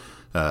rout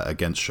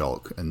against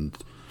Schalke. And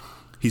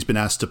he's been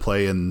asked to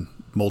play in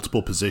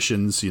multiple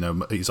positions.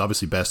 He's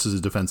obviously best as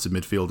a defensive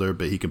midfielder,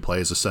 but he can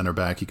play as a center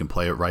back. He can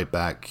play at right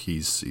back.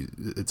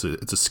 It's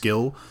a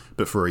skill,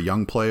 but for a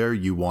young player,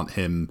 you want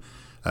him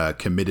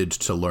committed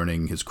to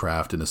learning his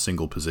craft in a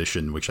single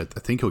position, which I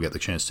think he'll get the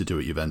chance to do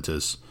at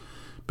Juventus.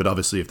 But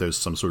obviously, if there's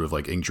some sort of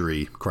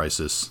injury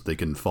crisis, they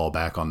can fall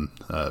back on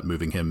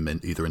moving him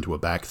either into a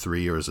back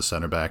three or as a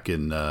center back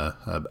in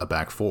a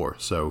back four.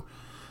 So,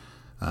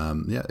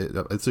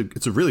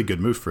 it's a really good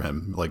move for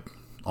him.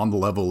 On the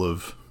level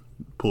of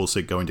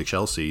Pulisic going to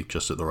Chelsea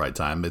just at the right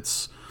time.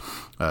 It's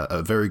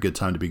a very good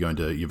time to be going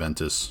to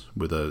Juventus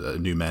with a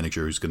new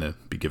manager who's going to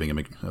be giving him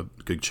a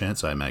good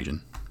chance, I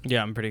imagine.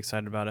 Yeah, I'm pretty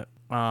excited about it.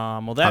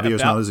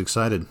 Javier's not as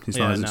excited. He's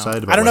not as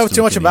excited about it. I don't know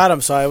too much about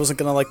him, so I wasn't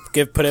gonna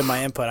put in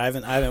my input. I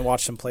haven't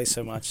watched him play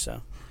so much,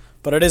 so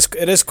But it is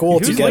cool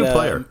to Who's get the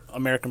player?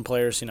 American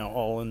players,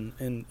 all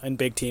in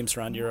big teams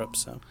around Europe.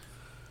 So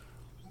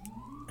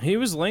He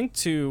was linked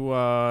to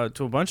a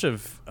bunch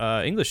of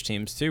English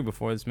teams too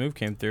before this move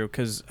came through,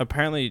 because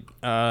apparently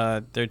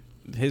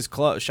his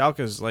club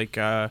Schalke's like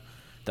the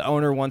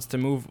owner wants to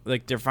move,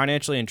 like they're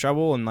financially in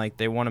trouble and like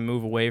they want to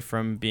move away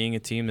from being a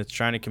team that's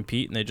trying to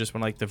compete, and they just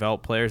want to like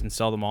develop players and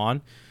sell them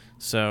on.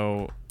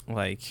 So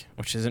like,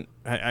 which isn't,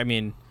 I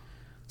mean,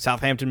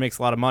 Southampton makes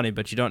a lot of money,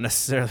 but you don't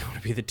necessarily want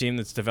to be the team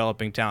that's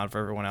developing talent for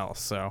everyone else.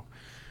 So.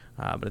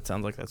 But it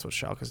sounds like that's what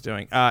Schalke's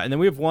doing. And then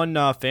we have one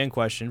fan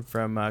question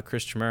from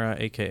Chris Chimera,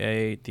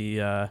 a.k.a.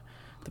 the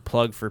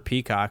plug for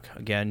Peacock,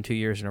 again, 2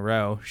 years in a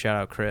row. Shout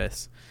out,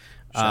 Chris.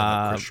 Shout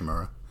out Chris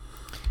Chimera.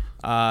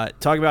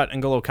 Talking about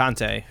N'Golo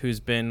Kante, who's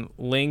been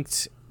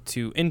linked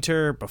to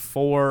Inter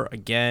before.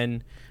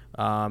 Again,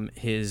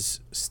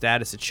 his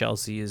status at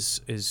Chelsea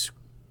is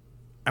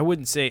I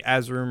wouldn't say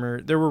as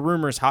rumored. There were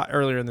rumors hot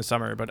earlier in the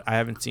summer, but I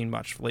haven't seen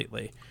much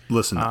lately.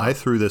 Listen, I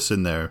threw this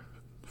in there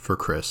for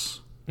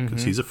Chris.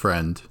 Because he's a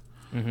friend.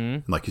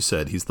 And like you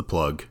said, he's the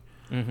plug.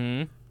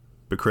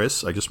 But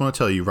Chris, I just want to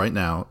tell you right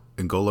now,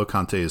 N'Golo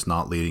Kante is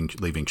not leaving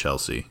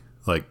Chelsea.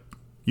 Like,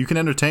 you can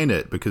entertain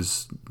it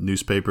because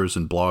newspapers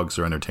and blogs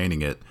are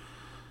entertaining it.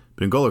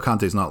 But N'Golo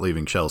Kante is not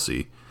leaving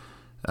Chelsea.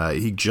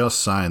 He just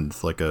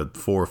signed like a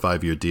 4 or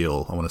 5 year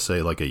deal, I want to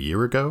say like a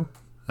year ago.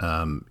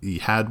 He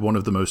had one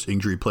of the most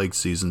injury-plagued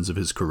seasons of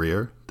his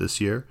career this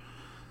year.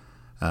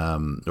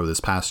 Or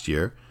this past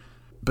year.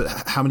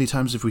 But how many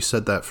times have we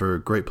said that for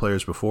great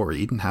players before?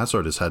 Eden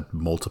Hazard has had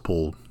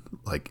multiple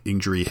like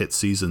injury hit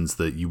seasons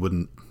that you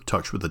wouldn't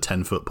touch with a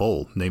 10-foot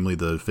pole, namely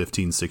the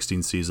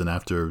 15-16 season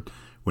after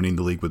winning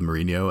the league with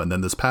Mourinho, and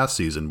then this past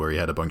season where he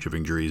had a bunch of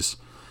injuries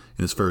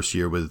in his first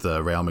year with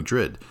Real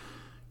Madrid.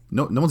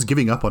 No one's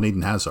giving up on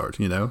Eden Hazard.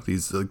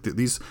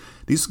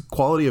 These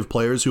quality of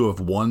players who have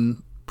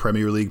won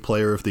Premier League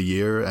Player of the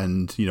Year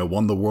and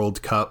won the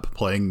World Cup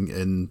playing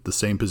in the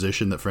same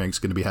position that Frank's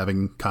going to be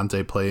having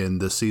Kante play in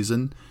this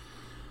season.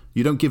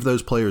 You don't give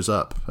those players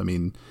up. I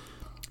mean,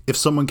 if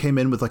someone came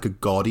in with like a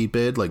gaudy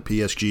bid, like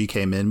PSG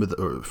came in with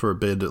for a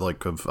bid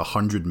like of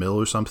 100 mil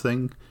or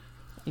something,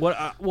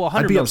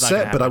 I'd be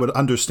upset, but I would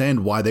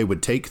understand why they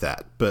would take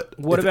that. But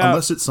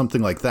unless it's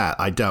something like that,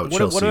 I doubt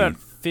Chelsea. What about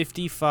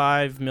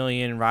 55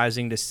 million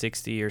rising to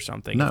 60 or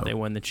something if they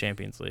win the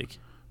Champions League?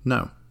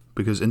 No.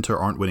 Because Inter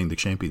aren't winning the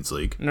Champions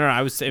League. No,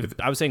 I was saying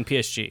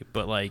PSG,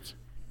 but like,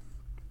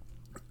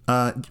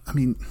 I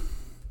mean,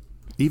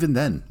 even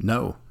then,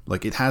 no.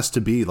 Like, it has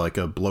to be like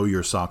a blow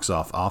your socks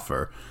off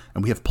offer,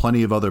 and we have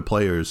plenty of other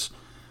players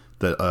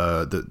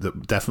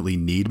that definitely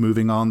need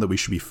moving on, that we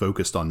should be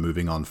focused on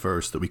moving on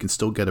first, that we can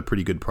still get a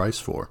pretty good price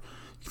for.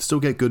 You can still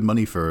get good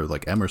money for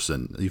like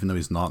Emerson, even though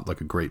he's not like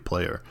a great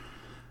player.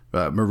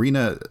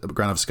 Marina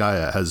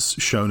Granovskaya has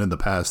shown in the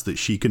past that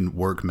she can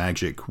work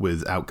magic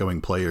with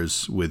outgoing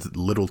players with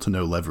little to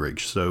no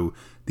leverage. So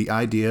the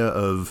idea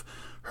of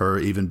her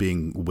even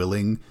being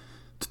willing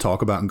to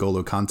talk about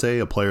N'Golo Kante,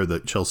 a player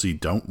that Chelsea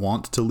don't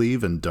want to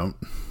leave and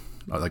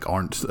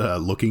aren't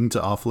looking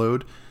to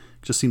offload,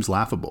 just seems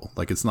laughable.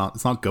 Like it's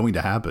not going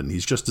to happen.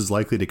 He's just as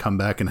likely to come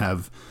back and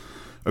have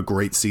a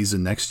great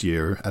season next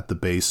year at the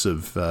base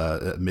of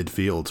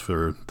midfield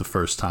for the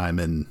first time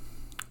in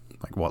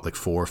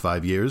 4 or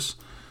 5 years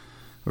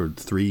or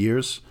 3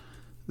 years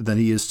than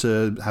he is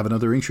to have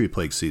another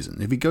injury-plagued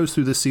season. If he goes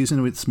through this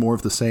season, it's more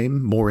of the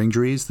same, more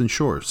injuries, then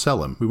sure,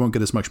 sell him. We won't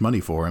get as much money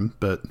for him,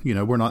 but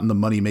we're not in the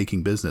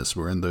money-making business.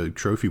 We're in the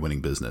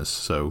trophy-winning business.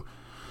 So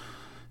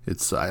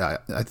it's I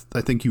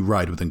think you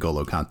ride with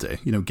N'Golo Kante.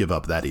 You don't give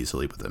up that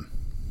easily with him.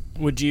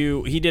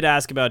 He did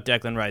ask about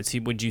Declan Rice.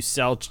 Would you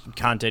sell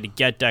Kante to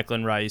get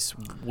Declan Rice?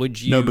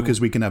 Would you? No,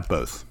 because we can have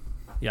both.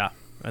 Yeah.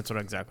 That's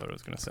exactly what I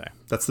was going to say.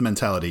 That's the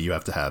mentality you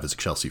have to have as a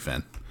Chelsea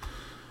fan.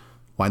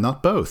 Why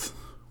not both?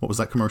 What was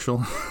that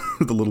commercial?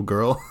 The little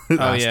girl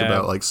asked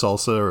about like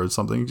salsa or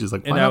something. She's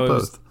like, why not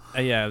both?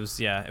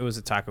 It was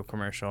a taco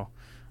commercial.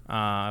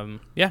 I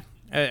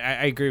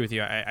agree with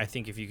you. I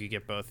think if you could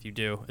get both, you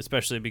do,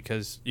 especially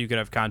because you could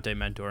have Kante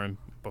mentor him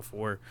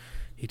before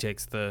he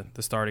takes the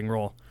starting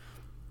role.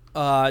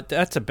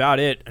 That's about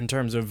it in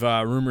terms of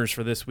rumors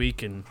for this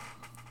week and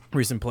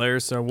recent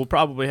players, so we'll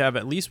probably have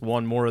at least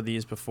one more of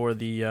these before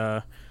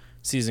the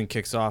season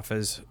kicks off,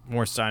 as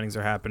more signings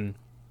are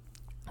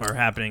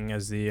happening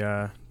as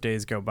the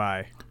days go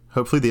by.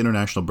 Hopefully the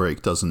international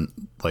break doesn't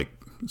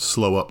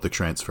slow up the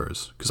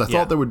transfers, because I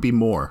thought there would be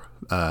more,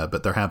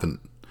 but there haven't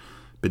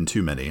been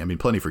too many. I mean,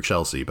 plenty for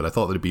Chelsea, but I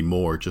thought there'd be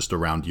more just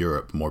around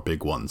Europe, more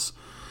big ones.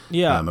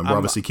 Yeah, and we're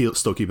obviously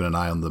still keeping an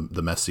eye on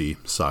the Messi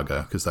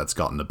saga, because that's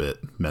gotten a bit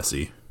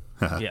messy.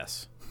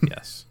 Yes.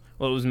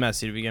 Well, it was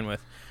messy to begin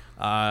with.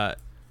 I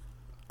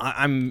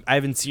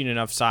haven't seen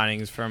enough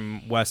signings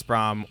from West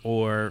Brom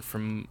or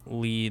from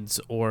Leeds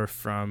or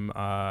from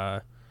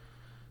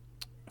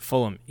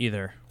Fulham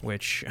either,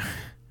 which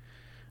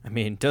I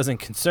mean doesn't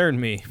concern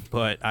me,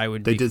 but I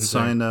would. They did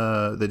sign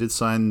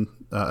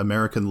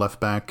American left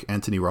back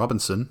Anthony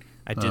Robinson.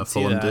 I did see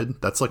Fulham that.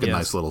 did. That's like a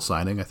nice little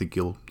signing. I think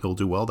he'll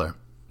do well there.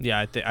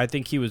 Yeah, I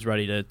think he was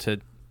ready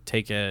to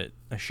take a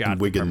shot at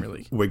the Premier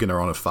League. Wigan are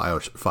on a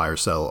fire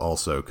cell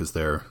also because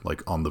they're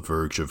like on the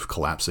verge of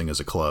collapsing as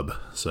a club.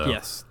 So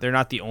yes, they're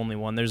not the only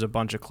one. There's a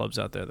bunch of clubs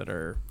out there that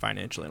are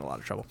financially in a lot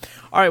of trouble.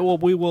 All right, well,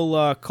 we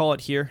will call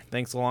it here.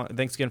 Thanks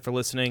again for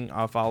listening.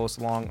 Follow us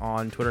along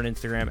on Twitter and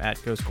Instagram at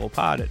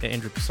GhostGoalPod, at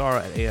Andrew Pissarro,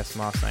 at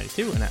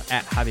ASMoss92, and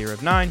at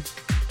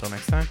JavierRev9. Until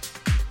next time.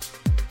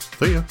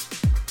 See ya.